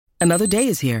Another day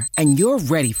is here, and you're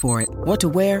ready for it. What to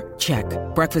wear? Check.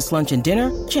 Breakfast, lunch, and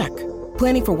dinner? Check.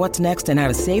 Planning for what's next and how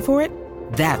to save for it?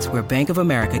 That's where Bank of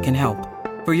America can help.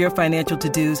 For your financial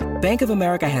to-dos, Bank of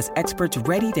America has experts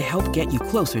ready to help get you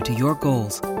closer to your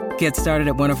goals. Get started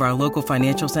at one of our local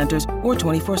financial centers or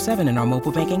 24/7 in our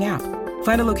mobile banking app.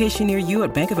 Find a location near you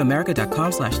at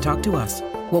bankofamerica.com/talktous.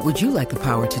 What would you like the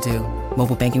power to do?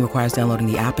 Mobile banking requires downloading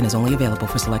the app and is only available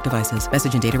for select devices.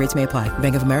 Message and data rates may apply.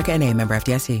 Bank of America N.A., member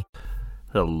FDIC.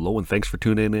 Hello, and thanks for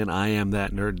tuning in. I am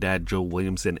That Nerd Dad, Joe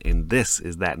Williamson, and this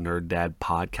is That Nerd Dad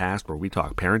podcast where we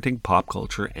talk parenting, pop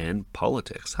culture, and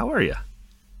politics. How are you?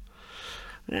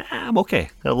 I'm okay.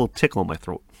 Got a little tickle in my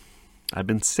throat. I've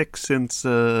been sick since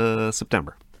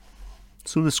September.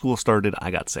 As soon as school started,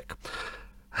 I got sick.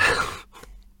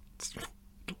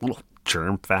 Little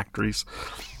germ factories.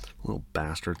 Little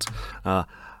bastards. Got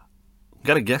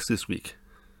a guest this week.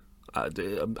 I've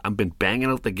been banging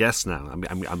out the guests now.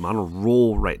 I'm on a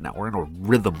roll right now. We're in a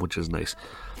rhythm, which is nice.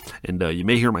 And you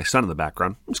may hear my son in the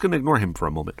background. I'm just going to ignore him for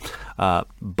a moment.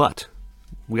 But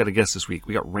we got a guest this week.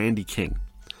 We got Randy King,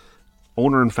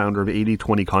 owner and founder of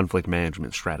 80/20 Conflict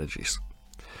Management Strategies.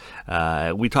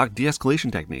 We talk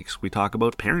de-escalation techniques. We talk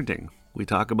about parenting. We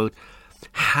talk about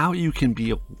how you can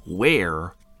be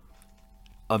aware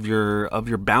of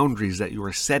your boundaries that you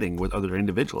are setting with other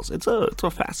individuals. It's a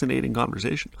fascinating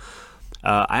conversation.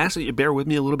 I ask that you bear with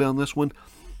me a little bit on this one.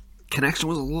 Connection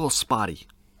was a little spotty.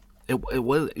 It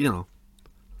was,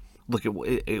 look,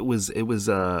 it was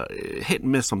hit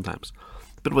and miss sometimes.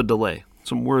 A bit of a delay.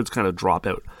 Some words kind of drop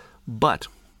out. But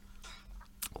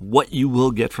what you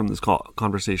will get from this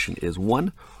conversation is,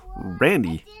 one,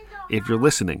 Randy, if you're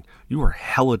listening, you are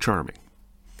hella charming.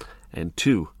 And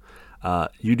two,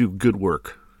 you do good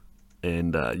work.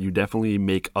 And you definitely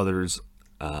make others,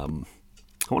 I want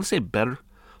to say better,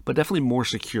 but definitely more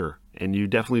secure. And you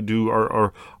definitely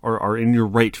are in your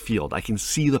right field. I can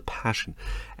see the passion.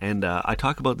 And I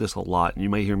talk about this a lot, and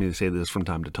you might hear me say this from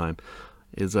time to time,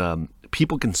 is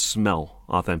people can smell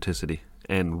authenticity.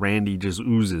 And Randy just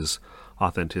oozes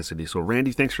authenticity. So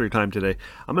Randy, thanks for your time today.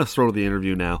 I'm going to throw to the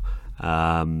interview now.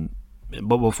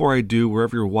 But before I do,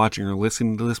 wherever you're watching or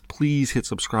listening to this, please hit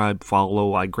subscribe,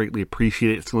 follow. I greatly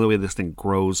appreciate it. It's the only way this thing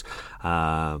grows. You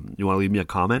want to leave me a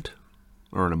comment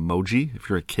or an emoji if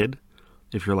you're a kid?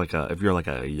 If you're like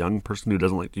a young person who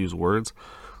doesn't like to use words,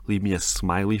 leave me a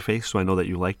smiley face so I know that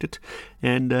you liked it.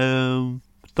 And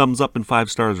thumbs up and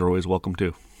 5 stars are always welcome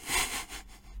too.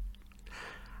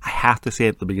 I have to say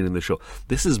at the beginning of the show,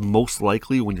 this is most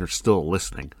likely when you're still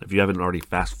listening, if you haven't already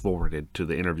fast forwarded to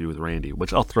the interview with Randy,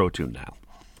 which I'll throw to now.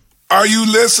 Are you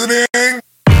listening?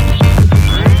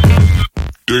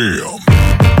 Damn.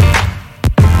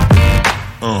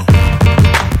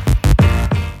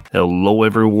 Hello,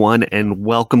 everyone, and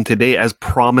welcome today. As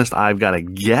promised, I've got a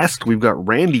guest. We've got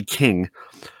Randy King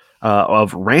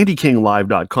of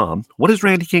RandyKingLive.com. What is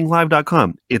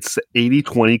RandyKingLive.com? It's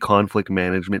 80/20 Conflict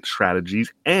Management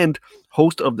Strategies and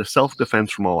host of the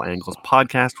Self-Defense from All Angles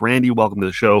podcast. Randy, welcome to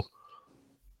the show.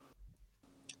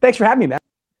 Thanks for having me, man.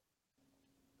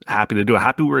 Happy to do it.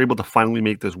 Happy we were able to finally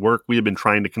make this work. We have been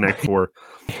trying to connect for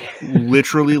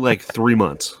literally like 3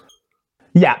 months.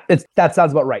 Yeah, that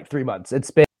sounds about right. 3 months.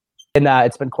 It's been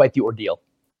quite the ordeal.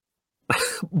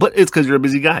 But it's because you're a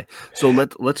busy guy. So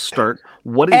let's start.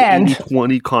 What is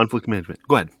 80/20 conflict management?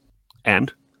 Go ahead.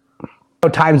 And? How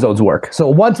time zones work. So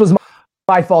once was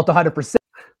my fault 100%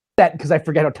 because I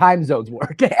forget how time zones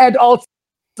work. And also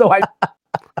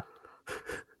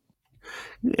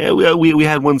Yeah, we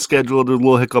had one scheduled, a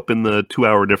little hiccup in the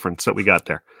 2-hour difference that we got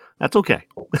there. That's okay.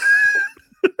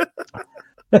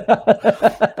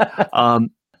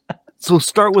 So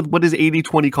start with, what is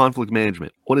 80/20 conflict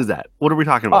management? What is that? What are we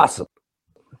talking about? Awesome.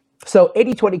 So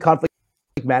 80/20 conflict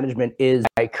management is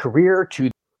my career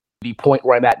to the point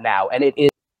where I'm at now. And it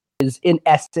is in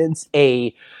essence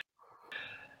a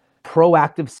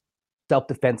proactive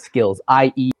self-defense skills,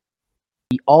 i.e.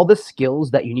 all the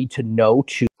skills that you need to know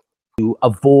to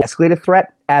avoid escalated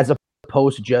threat as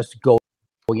opposed to just going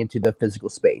into the physical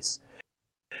space.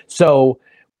 So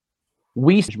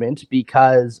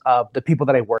because of the people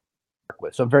that I work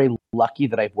with. So I'm very lucky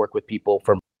that I've worked with people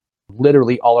from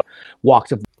literally all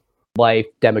walks of life,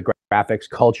 demographics,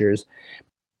 cultures.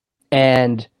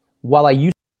 And while I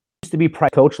used to be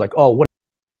coach, like, oh, what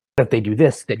if they do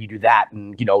this, then you do that,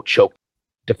 and, choke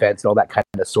defense and all that kind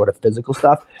of sort of physical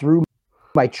stuff. Through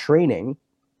my training,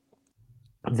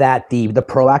 that the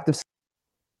proactive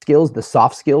skills, the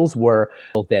soft skills were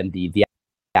then the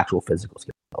actual physical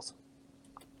skills.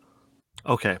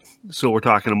 Okay, so we're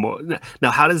talking about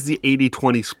now. How does the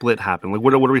 80/20 split happen? Like,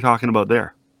 what are we talking about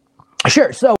there?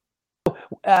 Sure. So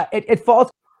it falls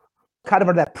kind of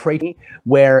under that prey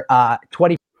where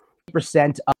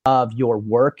 20% of your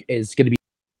work is going to be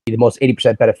the most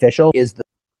 80% beneficial is the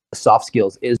soft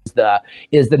skills, is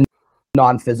the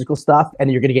non-physical stuff,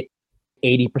 and you're going to get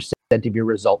 80% of your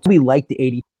results. We like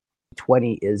the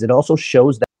 80-20 is it also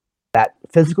shows that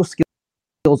physical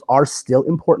skills are still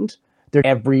important. They're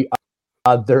every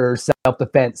other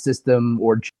self-defense system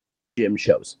or gym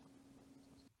shows.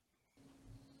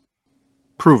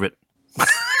 Prove it.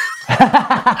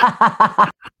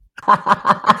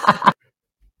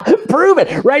 Prove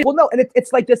it, right? Well, no, and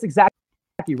it's like this exactly,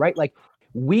 right? Like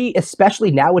we,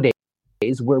 especially nowadays,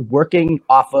 we're working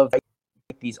off of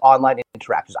these online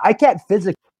interactions. I can't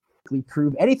physically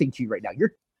prove anything to you right now.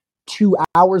 You're 2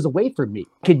 hours away from me.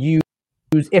 Could use,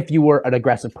 if you were an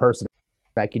aggressive person,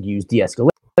 I could use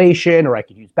de-escalation, or I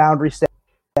could use boundary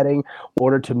setting in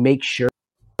order to make sure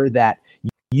that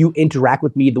you interact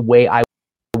with me the way I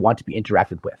want to be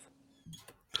interacted with.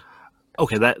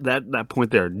 Okay, that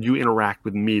point there, you interact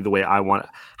with me the way I want.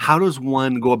 How does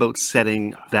one go about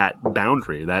setting that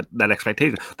boundary, that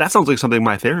expectation? That sounds like something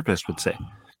my therapist would say.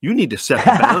 You need to set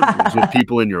the boundaries with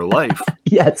people in your life.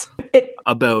 Yes.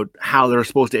 About how they're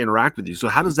supposed to interact with you. So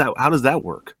how does that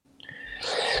work?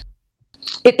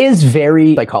 It is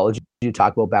very psychology to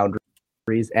talk about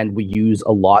boundaries, and we use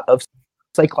a lot of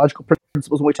psychological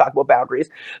principles when we talk about boundaries.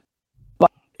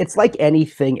 But it's like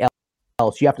anything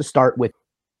else. You have to start with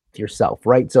yourself,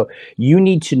 right? So you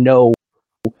need to know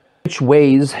which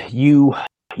ways you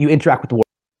interact with the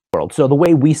world. So the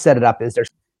way we set it up is there's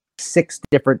 6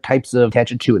 different types of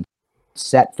attention to and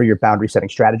set for your boundary setting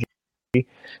strategy.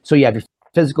 So you have your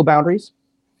physical boundaries.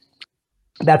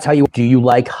 That's how do you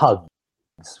like hugs,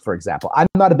 for example? I'm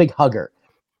not a big hugger.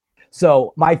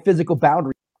 So my physical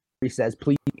boundary says,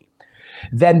 please me.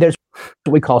 Then there's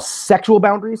what we call sexual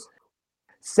boundaries.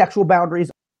 Sexual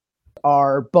boundaries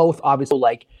are both obviously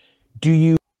like, do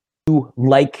you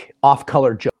like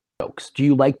off-color jokes? Do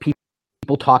you like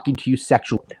people talking to you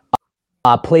sexually?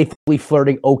 Playfully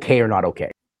flirting, okay or not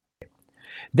okay?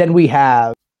 Then we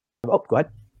have, go ahead.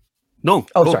 No,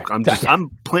 sorry. I'm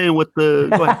playing with the,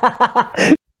 go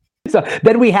ahead. So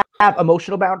then we have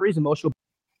emotional boundaries. Emotional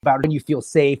boundaries when you feel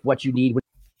safe, what you need when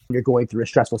you're going through a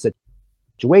stressful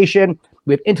situation.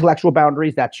 We have intellectual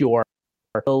boundaries. That's your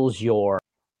skills, your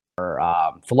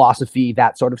philosophy,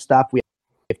 that sort of stuff. We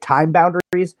have time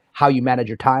boundaries, how you manage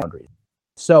your time boundaries.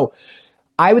 So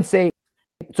I would say,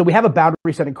 so we have a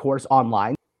boundary setting course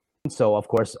online. So of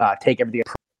course, take everything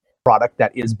product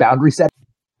that is boundary setting.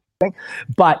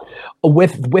 But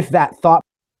with that thought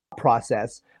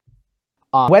process,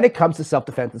 when it comes to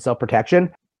self-defense and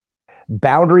self-protection,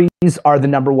 boundaries are the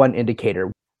number one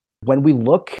indicator. When we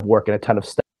work in a ton of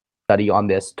study on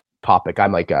this topic,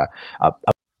 I'm like a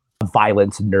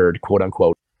violence nerd, quote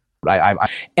unquote.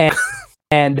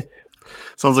 And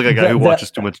sounds like a guy who watches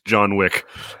too much John Wick.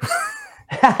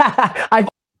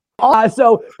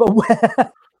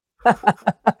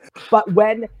 But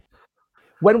when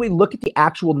we look at the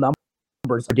actual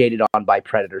numbers dated on by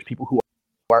predators, people who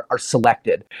are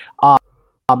selected,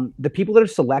 the people that are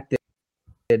selected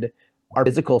are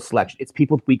physical selection. It's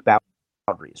people with weak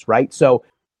boundaries, right? So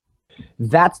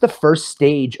that's the first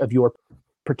stage of your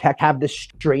have this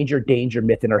stranger danger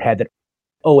myth in our head that,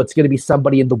 it's going to be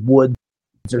somebody in the woods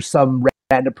or some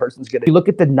random person's going to. You look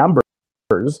at the numbers,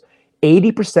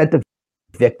 80% of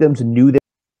victims knew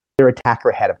their attacker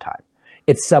ahead of time.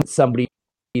 It's somebody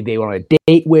they want to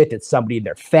date with. It's somebody in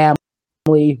their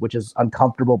family, which is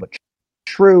uncomfortable but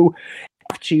true.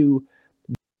 To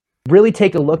really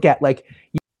take a look at, like,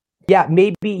 yeah,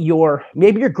 maybe your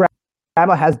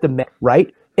grandma has dementia,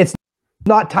 right? It's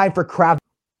not time for Krav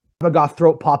Maga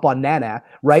throat pop on Nana,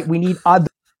 right? We need other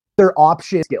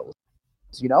option skills,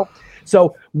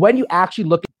 So when you actually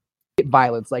look at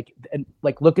violence,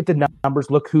 look at the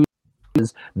numbers, look who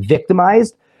is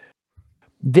victimized.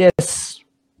 This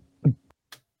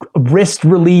wrist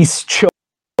release choke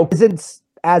isn't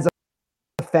as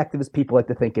effective as people like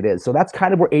to think it is. So that's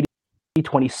kind of where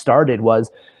 80-20 started, was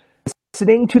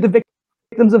listening to the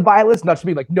victims of violence, not just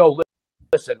being like, no,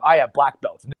 listen, I have black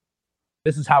belts.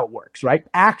 This is how it works, right?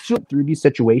 Actually, through these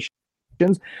situations,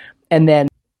 and then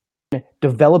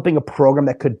developing a program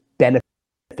that could benefit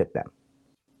them.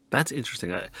 That's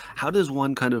interesting. How does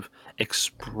one kind of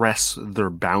express their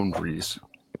boundaries?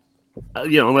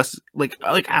 Unless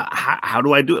how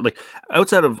do I do it? Like,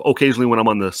 outside of occasionally when I'm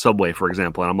on the subway, for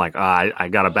example, and I'm like, I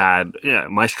got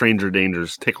my stranger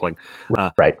danger's tickling.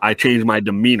 Right. I change my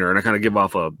demeanor and I kind of give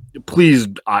off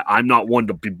I'm not one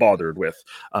to be bothered with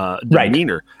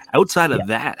demeanor. Right. Outside of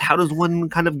that, how does one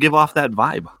kind of give off that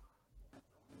vibe?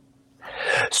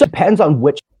 So it depends on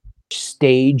which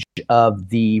stage of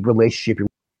the relationship you're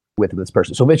with this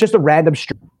person. So if it's just a random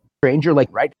stranger, like,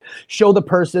 right, show the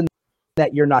person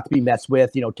that you're not to be messed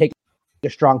with, take a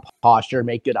strong posture,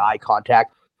 make good eye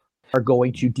contact, are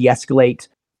going to de-escalate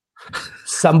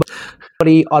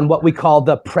somebody on what we call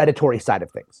the predatory side of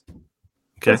things.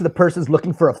 Okay. So the person's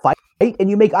looking for a fight and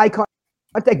you make eye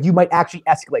contact, you might actually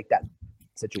escalate that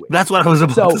situation. That's what I was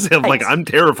about to say. I'm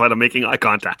terrified of making eye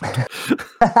contact.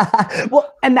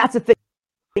 Well, and that's the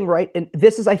thing, right? And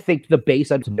this is, I think, the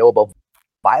base I to know about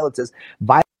violence is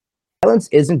violence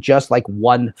isn't just like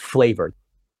one flavor.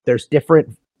 There's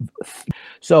different.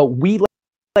 So we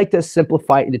like to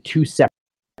simplify it into two separate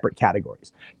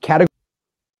categories. Category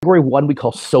one we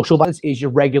call social violence is your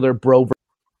regular bro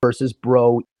versus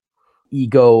bro,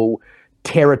 ego,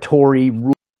 territory,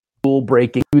 rule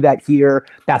breaking. Do that here.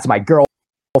 That's my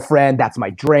girlfriend. That's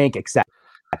my drink, etc.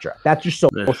 That's your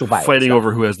social violence. Fighting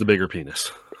over who has the bigger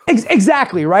penis.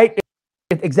 Exactly, right?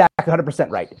 Exactly, 100%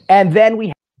 right. And then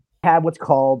we have what's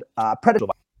called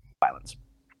predatory violence.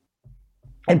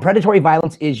 And predatory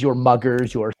violence is your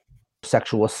muggers, your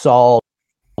sexual assault,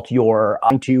 your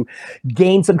to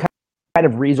gain some kind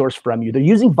of resource from you. They're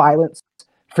using violence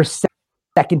for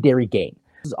secondary gain.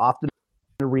 This is often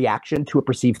a reaction to a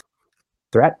perceived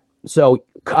threat. So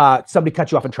somebody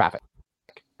cuts you off in traffic.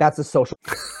 That's a social.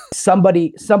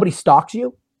 Somebody stalks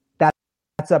you.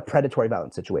 That's a predatory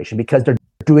violence situation because they're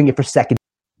doing it for secondary.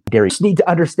 You just need to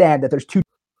understand that there's two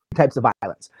types of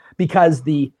violence because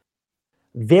the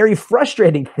very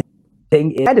frustrating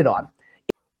thing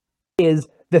is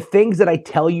the things that I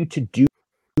tell you to do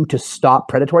to stop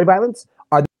predatory violence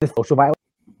are the social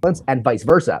violence and vice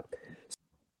versa.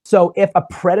 So if a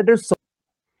predator's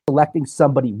selecting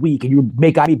somebody weak and you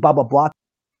make ID blah, blah, blah,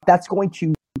 that's going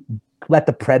to let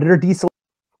the predator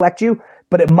deselect you,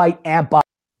 but it might amp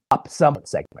up some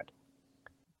segment.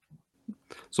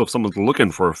 So if someone's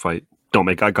looking for a fight, don't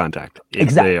make eye contact. If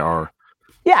Exactly. they are...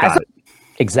 Yeah,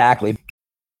 exactly.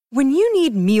 When you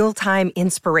need mealtime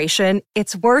inspiration,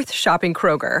 it's worth shopping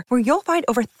Kroger, where you'll find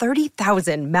over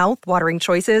 30,000 mouth-watering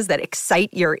choices that excite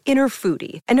your inner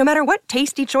foodie. And no matter what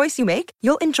tasty choice you make,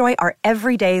 you'll enjoy our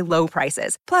everyday low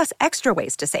prices, plus extra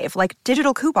ways to save, like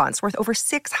digital coupons worth over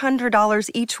 $600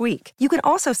 each week. You can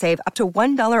also save up to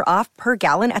 $1 off per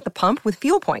gallon at the pump with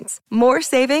fuel points. More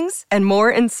savings and more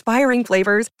inspiring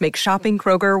flavors make shopping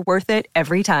Kroger worth it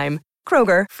every time.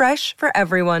 Kroger, fresh for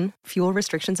everyone. Fuel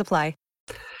restrictions apply.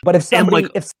 But if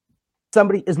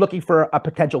somebody is looking for a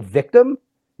potential victim,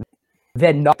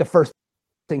 then not the first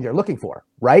thing they're looking for,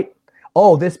 right?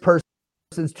 Oh, this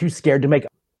person's too scared to make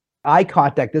eye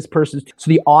contact. So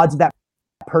the odds of that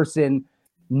person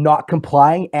not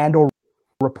complying and or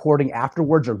reporting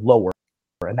afterwards are lower,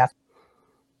 and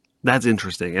that's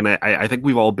interesting. And I think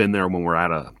we've all been there when we're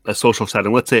at a social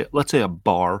setting. Let's say a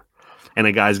bar, and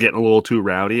a guy's getting a little too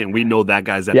rowdy, and we know that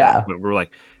guy's at that point. We're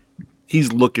like,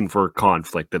 he's looking for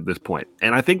conflict at this point.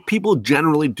 And I think people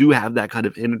generally do have that kind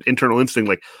of internal instinct,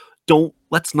 like,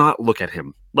 let's not look at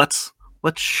him. Let's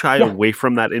shy away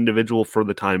from that individual for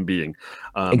the time being.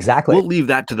 Exactly. We'll leave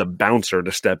that to the bouncer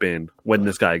to step in when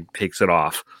this guy takes it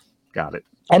off. Got it.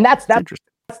 And that's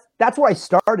where I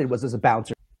started, was as a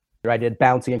bouncer. I did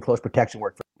bouncing and close protection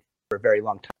work for a very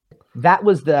long time. That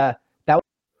was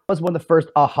one of the first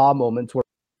aha moments where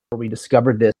we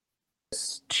discovered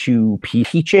this to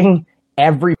teaching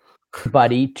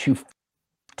everybody to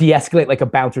de-escalate like a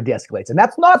bouncer de-escalates. And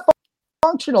that's not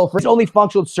functional. It's only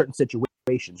functional in certain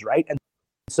situations, right? And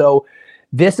so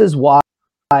this is why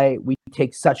we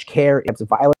take such care in terms of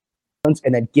violence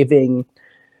and then giving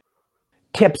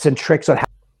tips and tricks on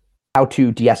how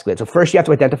to de-escalate. So first you have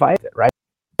to identify it, right?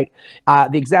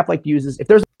 The example I like to use is if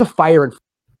there's a fire in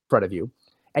front of you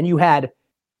and you had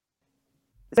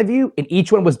of you and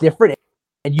each one was different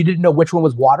and you didn't know which one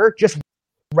was water, just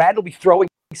randomly throwing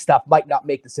stuff might not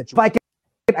make the situation. If I can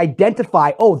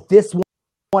identify, oh, this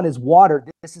one is water,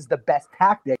 this is the best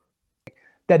tactic,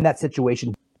 then that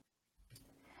situation.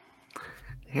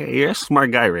 Hey, you're a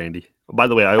smart guy, Randy. By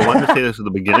the way, I wanted to say this at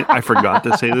the beginning. I forgot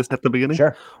to say this at the beginning.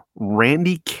 Sure.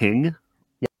 Randy King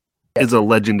is a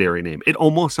legendary name. It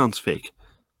almost sounds fake.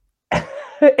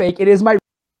 It is my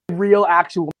real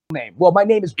actual name. Well, my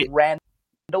name is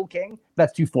Randall King.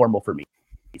 That's too formal for me,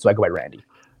 so I go by Randy.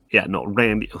 Yeah, no,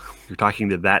 Randy. You're talking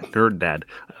to that nerd dad.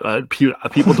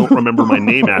 People don't remember my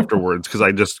name afterwards because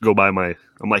I just go by my.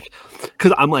 I'm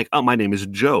like, oh, my name is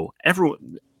Joe.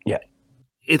 Everyone. Yeah.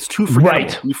 It's too forgettable.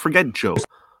 Right. You forget Joe,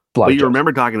 but you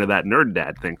remember talking to that nerd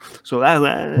dad thing. So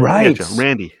right,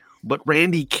 Randy. But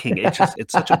Randy King, it's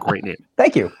such a great name.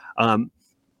 Thank you.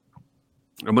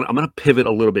 I'm gonna pivot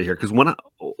a little bit here because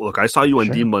I saw you on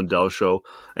Sure. Dean Mundell's show,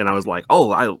 and I was like,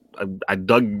 oh, I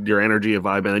dug your energy and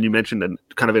vibe, and then you mentioned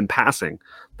kind of in passing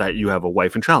that you have a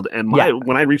wife and child, and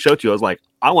when I reached out to you, I was like,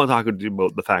 I want to talk to you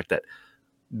about the fact that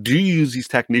do you use these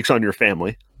techniques on your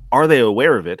family? Are they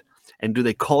aware of it? And do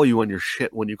they call you on your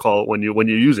shit when you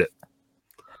use it?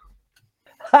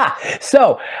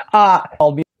 So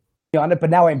I'll be on it, but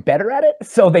now I'm better at it,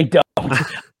 so they don't.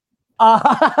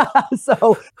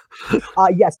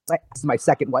 Yes, this is my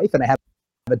second wife, and I have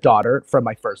a daughter from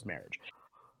my first marriage.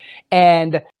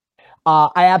 And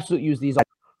I absolutely use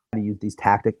these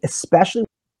tactics, especially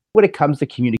when it comes to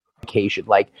communication.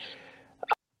 Like,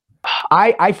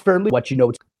 I firmly what you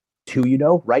know, it's who you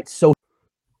know, right? Social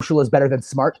is better than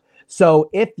smart. So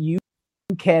if you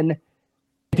can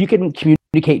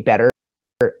communicate better,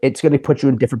 it's going to put you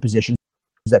in different positions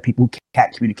that people who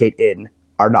can't communicate in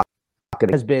are not going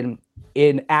to. Has been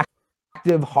in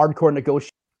active, hardcore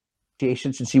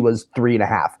negotiations since she was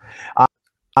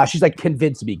 3.5. She's like,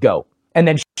 convince me, go. And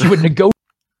then she would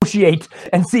negotiate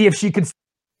and see if she could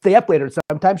stay up later.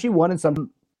 Sometimes she won, and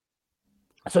some.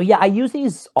 So yeah, I use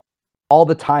these all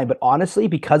the time. But honestly,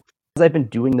 because I've been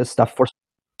doing this stuff for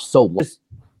so long, it's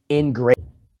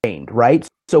ingrained, right?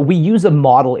 So we use a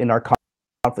model in our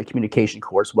conflict communication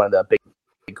course, one of the big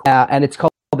and it's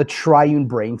called the triune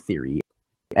brain theory.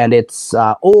 And it's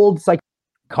old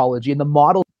psychology, and the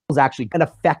model is actually an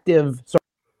effective.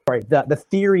 Sorry, the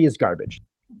theory is garbage.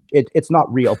 It's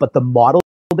not real, but the model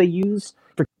they use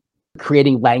for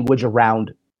creating language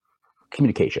around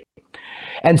communication,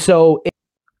 and so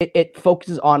it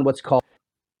focuses on what's called,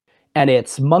 and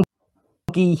it's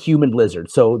monkey, human, lizard.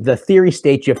 So the theory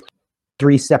states you have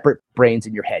 3 separate brains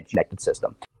in your head, connected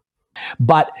system,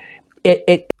 but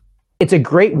it's a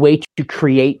great way to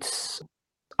create.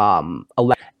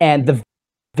 And the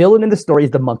villain in the story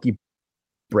is the monkey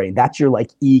brain. That's your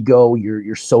like ego,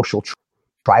 your social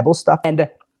tribal stuff. And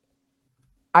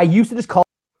I used to just call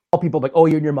people like, oh,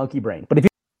 you're in your monkey brain. But if you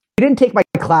didn't take my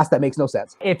class, that makes no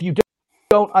sense. If you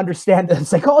don't understand the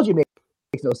psychology, it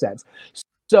makes no sense.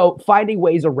 So finding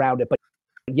ways around it. But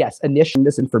yes, initiating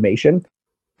this information,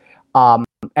 and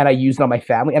I used it on my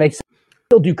family, and I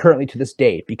still do currently to this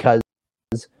day, because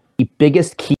the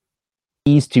biggest keys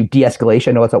to de-escalation,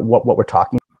 I know it's not what we're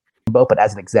talking about, but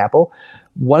as an example,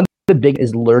 one of the big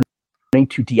is learning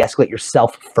to de-escalate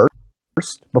yourself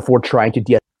first before trying to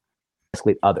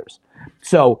de-escalate others.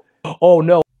 So, oh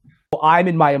no, I'm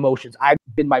in my emotions, I'm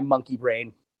in my monkey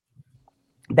brain.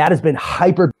 That has been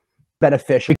hyper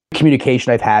beneficial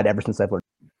communication I've had ever since I've learned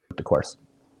the course.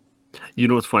 You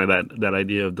know what's funny, that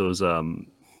idea of those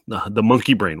the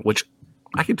monkey brain, which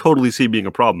I can totally see being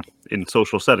a problem in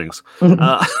social settings.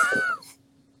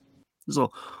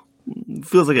 So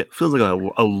feels like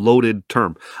a loaded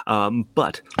term,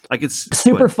 but I could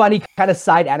super funny kind of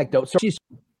side anecdote. So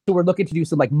we're looking to do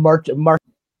some like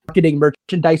marketing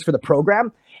merchandise for the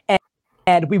program,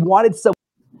 and we wanted some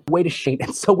way to shade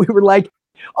it. So we were like,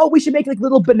 oh, we should make like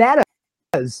little bananas,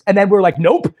 and then we're like,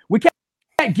 nope, we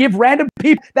can't give random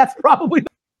people. That's probably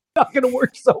not going to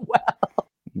work so well.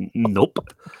 Nope.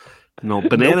 No,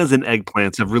 bananas and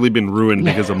eggplants have really been ruined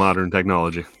because of modern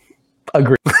technology.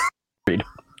 Agreed.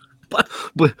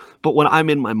 But when I'm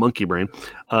in my monkey brain,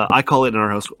 I call it in our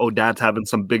house, oh, Dad's having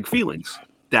some big feelings.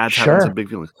 Dad's having some big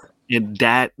feelings. And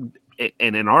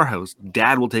in our house,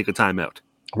 Dad will take a time out.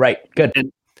 Right. Good.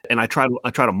 And I try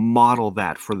to model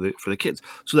that for the kids,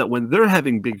 so that when they're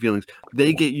having big feelings,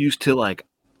 they get used to like,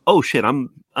 oh shit,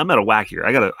 I'm out of whack here.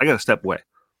 I gotta step away.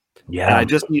 Yeah.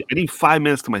 And I need 5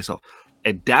 minutes to myself.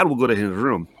 And Dad will go to his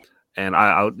room, and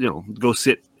I'll go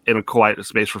sit in a quiet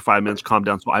space for 5 minutes, calm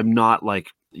down, so I'm not like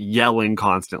yelling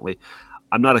constantly.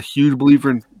 I'm not a huge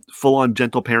believer in full-on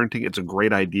gentle parenting. It's a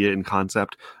great idea in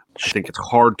concept. I think it's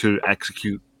hard to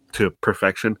execute to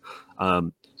perfection.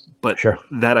 But sure,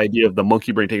 that idea of the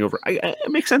monkey brain taking over,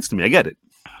 it makes sense to me. I get it.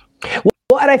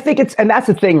 Well, and I think and that's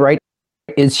the thing, right?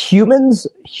 Is humans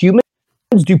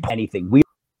do anything. We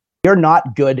are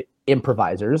not good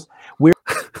improvisers. We're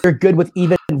good with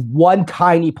even one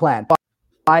tiny plan.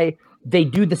 They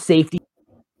do the safety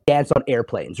dance on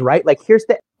airplanes, right? Like, here's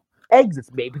the exits.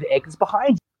 Maybe the exit's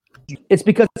behind you. It's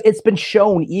because it's been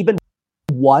shown even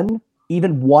one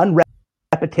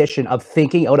repetition of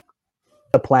thinking out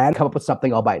a plan, come up with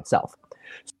something all by itself.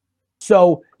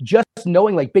 So just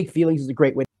knowing like big feelings is a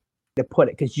great way to put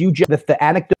it, because the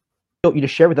anecdote you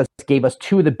just shared with us gave us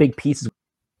 2 of the big pieces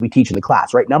we teach in the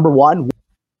class, right? Number 1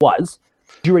 was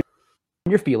during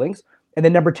your feelings, and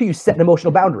then number 2, you set an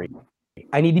emotional boundary.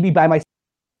 I need to be by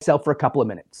myself for a couple of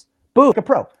minutes. Boom, like a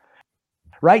pro,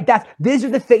 right? These are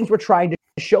the things we're trying to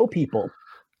show people.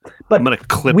 But I'm gonna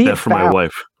clip we that for my found-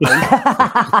 wife.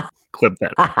 Clip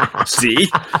that. See,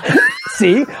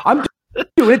 See, I'm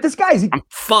doing it. This guy's I'm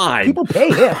fine. people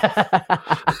pay him.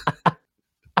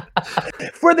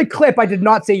 For the clip, I did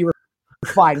not say you were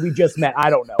fine. We just met. I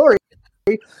don't know.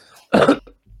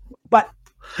 But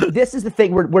this is the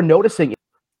thing we're noticing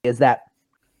is that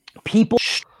people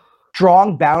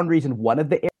strong boundaries in one of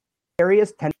the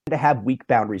areas tend to have weak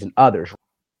boundaries in others,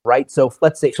 right? So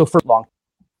let's say, for a long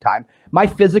time, my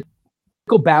physical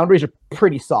boundaries are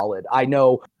pretty solid. I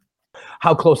know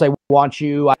how close I want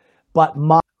you, but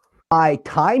my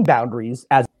time boundaries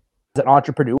as an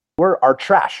entrepreneur are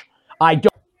trash. I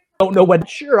don't know when.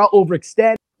 Sure, I'll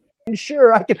overextend.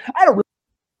 Sure, I don't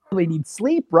really need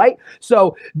sleep, right?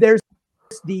 So there's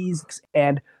these,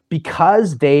 and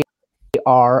because they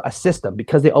are a system,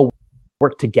 because they all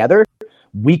work together,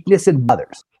 weakness in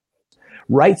others,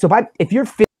 right? So if you're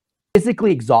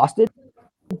physically exhausted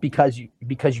because you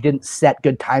didn't set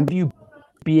good time for you,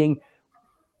 being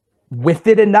with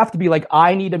it enough to be like,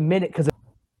 I need a minute because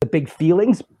the big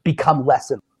feelings become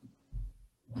lessened.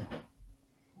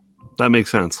 That makes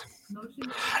sense.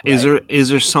 Is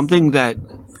there something that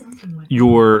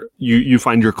you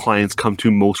find your clients come to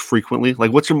most frequently?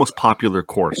 Like, what's your most popular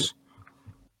course?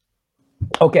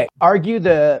 Okay,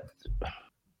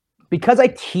 because I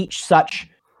teach such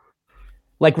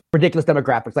like ridiculous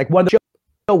demographics. Like one of the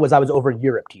show was I was over in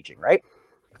Europe teaching, right?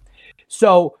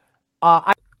 So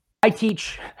I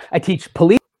teach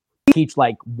police, I teach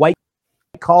like white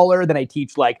collar, then I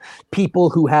teach like people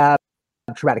who have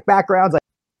traumatic backgrounds.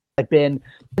 I've been,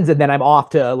 and then I'm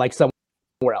off to like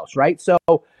somewhere else, right? So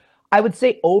I would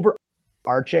say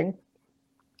overarching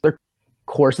their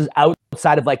courses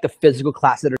outside of like the physical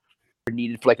classes that are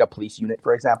needed for like a police unit,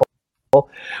 for example,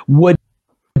 would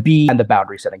be and the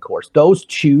boundary setting course. Those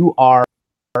two are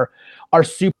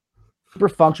super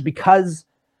functional because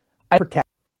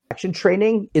protection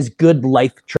training is good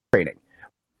life training,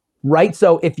 right?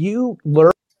 So if you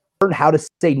learn how to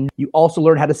say no, you also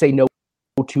learn how to say no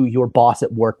to your boss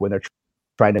at work when they're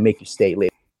trying to make you stay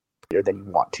later than you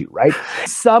want to, right?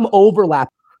 Some overlap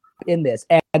in this.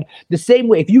 And the same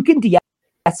way, if you can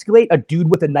de-escalate a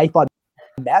dude with a knife on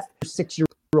meth,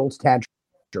 6-year-old's tantrum,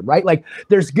 right? Like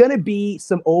there's going to be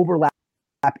some overlap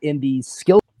in these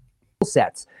skill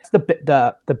sets.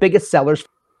 The biggest sellers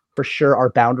for sure are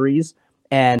boundaries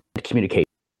and communication,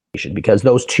 because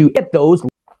those two, get those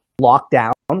locked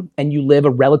down and you live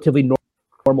a relatively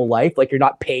normal life, like you're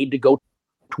not paid to go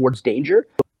towards danger,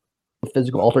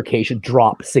 physical altercation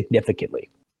drop significantly.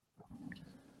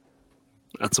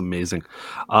 That's amazing.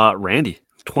 Randy,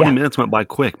 20 minutes went by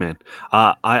quick, man.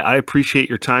 I appreciate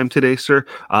your time today, sir.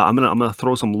 I'm gonna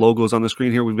throw some logos on the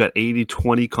screen here. We've got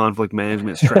 80/20 conflict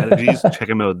management strategies. Check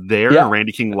them out there,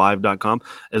 randykinglive.com,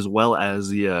 as well as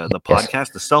the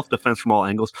podcast, the Self-Defense from All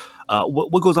Angles.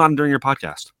 What goes on during your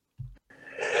podcast?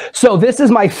 So this is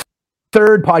my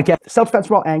third podcast. Self-Defense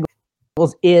from All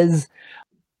Angles is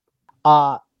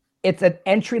it's an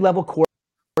entry-level course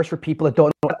for people that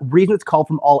don't know. The reason it's called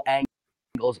From All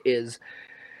Angles is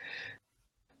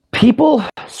people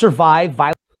survive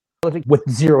violence with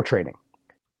zero training.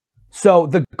 So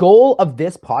the goal of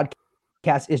this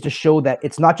podcast is to show that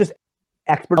it's not just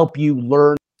expert help you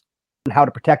learn how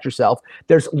to protect yourself.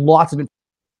 There's lots of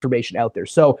information out there.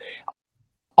 So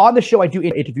on the show, I do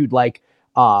interviewed like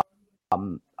a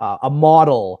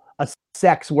model, a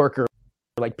sex worker,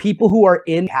 like people who are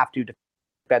have to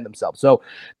defend themselves. So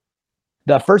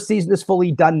the first season is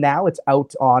fully done now. It's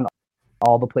out on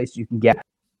all the places you can get.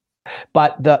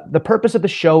 But the purpose of the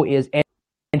show is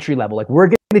entry level. Like we're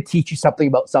going to teach you something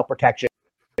about self-protection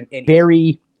in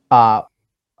very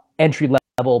entry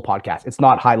level podcast. It's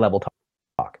not high level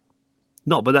talk.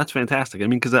 No, but that's fantastic. I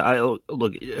mean, because I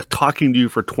look, talking to you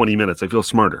for 20 minutes, I feel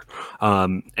smarter.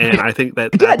 And I think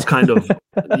that's kind of,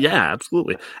 yeah,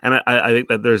 absolutely. And I think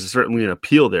that there's certainly an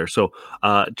appeal there. So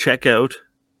check out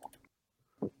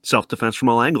Self-Defense from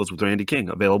All Angles with Randy King,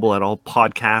 available at all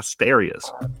podcast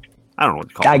areas. I don't know what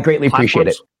to call it. I greatly appreciate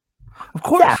it. Of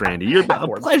course, Randy. You're a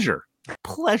pleasure.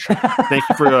 Thank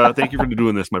you for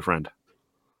doing this, my friend.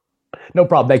 No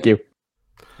problem. Thank you.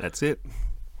 That's it.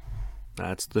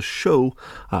 That's the show.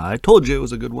 I told you it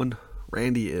was a good one.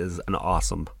 Randy is an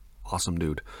awesome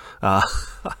dude.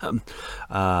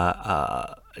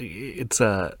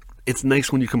 It's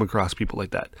nice when you come across people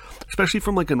like that, especially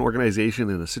from like an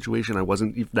organization and a situation I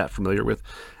wasn't even that familiar with.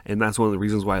 And that's one of the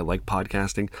reasons why I like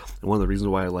podcasting. And one of the reasons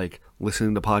why I like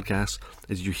listening to podcasts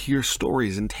is you hear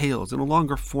stories and tales in a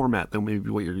longer format than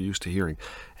maybe what you're used to hearing.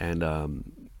 And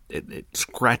it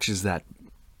scratches that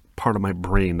part of my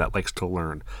brain that likes to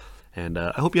learn. And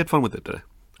I hope you had fun with it today.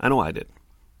 I know I did.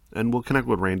 and we'll connect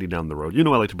with Randy down the road. You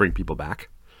know I like to bring people back.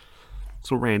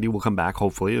 So Randy will come back,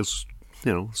 hopefully,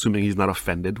 assuming he's not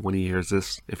offended when he hears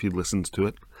this, if he listens to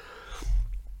it.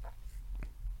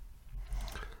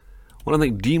 I want to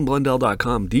thank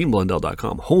DeanBlundell.com,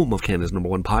 DeanBlundell.com, home of Canada's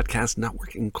 #1 podcast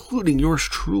network, including yours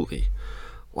truly.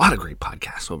 A lot of great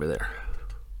podcasts over there.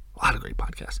 A lot of great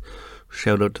podcasts.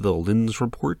 Shout out to the Linz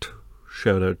Report.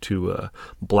 Shout out to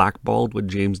Blackballed with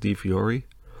James D. Fiore.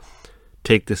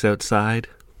 Take This Outside.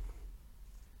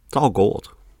 It's all gold.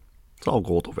 It's all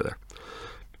gold over there.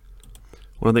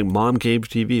 I want to thank Mom Cave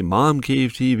TV,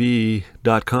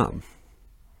 momcavetv.com.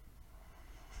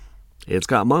 It's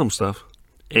got mom stuff.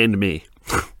 And me.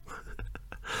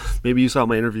 Maybe you saw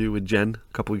my interview with Jen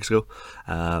a couple weeks ago.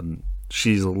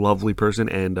 She's a lovely person.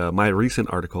 And my recent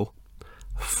article,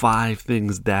 5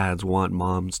 Things Dads Want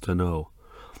Moms to Know,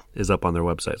 is up on their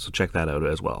website. So check that out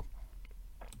as well.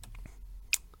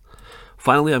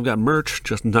 Finally, I've got merch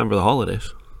just in time for the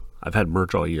holidays. I've had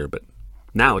merch all year, but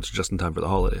now it's just in time for the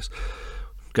holidays.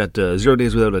 Got 0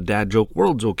 Days Without a Dad Joke,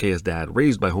 World's Okayest Dad,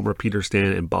 Raised by Homer, Peter,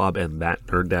 Stan, and Bob, and That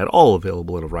Nerd Dad, all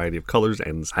available in a variety of colors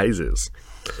and sizes.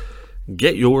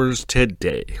 Get yours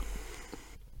today.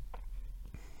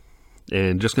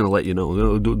 And just going to let you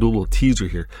know, do a little teaser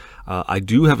here. I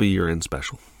do have a year-end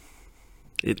special.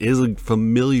 It is a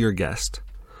familiar guest.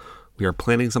 We are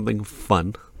planning something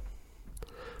fun.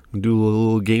 Do a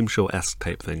little game show-esque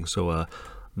type thing. So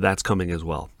that's coming as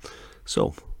well.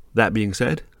 So, that being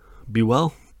said, be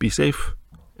well, be safe,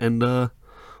 and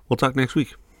we'll talk next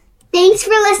week. Thanks for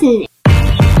listening.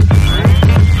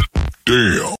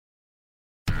 Damn.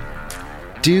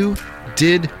 Do,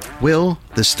 Did, Will,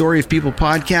 the Story of People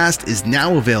podcast is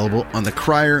now available on the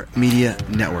Crier Media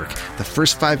Network. The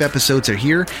first 5 episodes are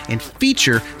here and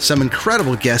feature some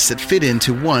incredible guests that fit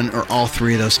into one or all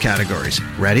 3 of those categories.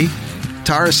 Ready?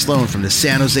 Tara Sloan from the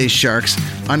San Jose Sharks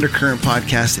Undercurrent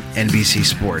podcast at NBC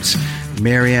Sports.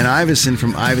 Marianne Iveson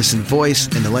from Iveson Voice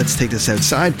and the Let's Take This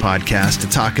Outside podcast to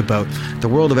talk about the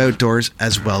world of outdoors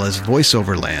as well as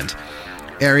voiceover land.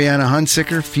 Ariana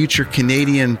Hunsicker, future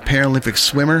Canadian Paralympic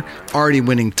swimmer, already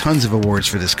winning tons of awards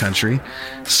for this country.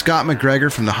 Scott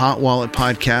McGregor from the Hot Wallet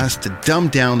podcast to dumb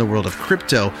down the world of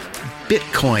crypto,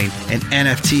 Bitcoin, and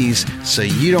NFTs so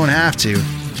you don't have to.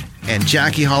 And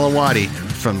Jackie Holowati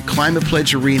from Climate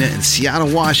Pledge Arena in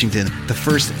Seattle, Washington, the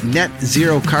first net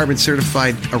zero carbon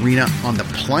certified arena on the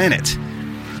planet.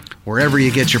 Wherever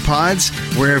you get your pods,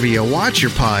 wherever you watch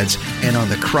your pods, and on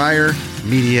the Crier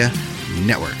Media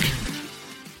Network.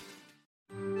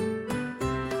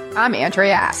 I'm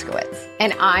Andrea Askowitz.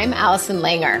 And I'm Allison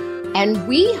Langer. And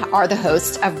we are the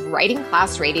hosts of Writing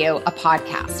Class Radio, a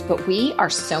podcast, but we are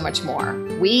so much more.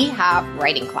 We have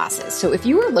writing classes. So if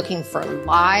you are looking for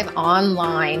live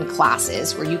online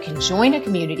classes where you can join a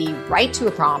community, write to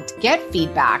a prompt, get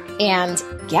feedback, and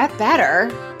get better,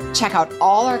 check out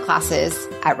all our classes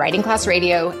at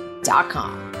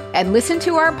writingclassradio.com. And listen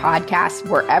to our podcast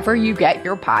wherever you get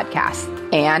your podcasts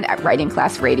and at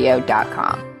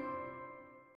writingclassradio.com.